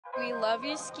We love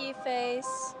you,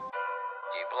 SkiFace.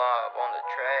 G-Blob on the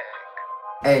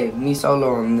track. Hey, me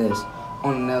solo on this,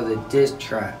 on another diss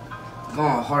track.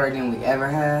 Going harder than we ever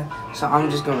had, so I'm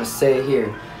just gonna say it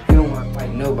here. You don't wanna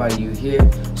fight nobody, you hear?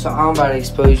 So I'm about to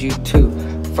expose you too.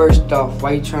 First off,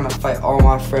 why you trying to fight all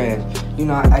my friends? You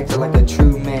not acting like a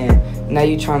true man. Now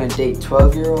you trying to date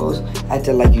 12-year-olds,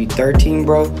 acting like you 13,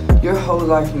 bro? Your whole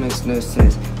life makes no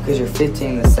sense, cause you're 15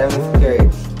 in the 7th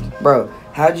grade. Bro,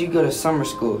 how'd you go to summer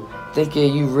school?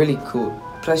 Thinking you really cool.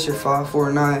 Plus you're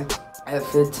 5'9". At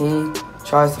 15,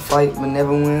 tries to fight but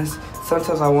never wins.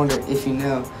 Sometimes I wonder if you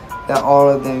know that all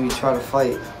of them you try to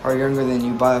fight are younger than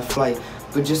you by a flight.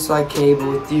 But just like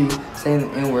Cable with you, saying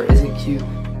the N-word isn't cute.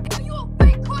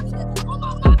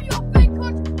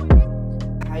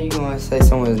 How you gonna say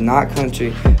someone's not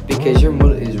country because your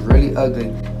mullet is really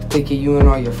ugly? Thinking you and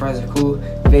all your friends are cool,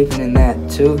 vaping in that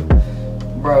too?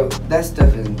 Bro, that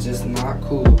stuff is just not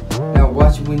cool. Now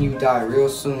watch when you die real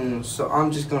soon. So I'm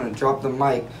just gonna drop the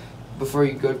mic before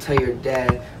you go tell your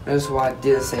dad. That's why I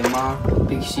didn't say mom,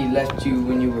 because she left you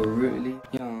when you were really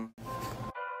young.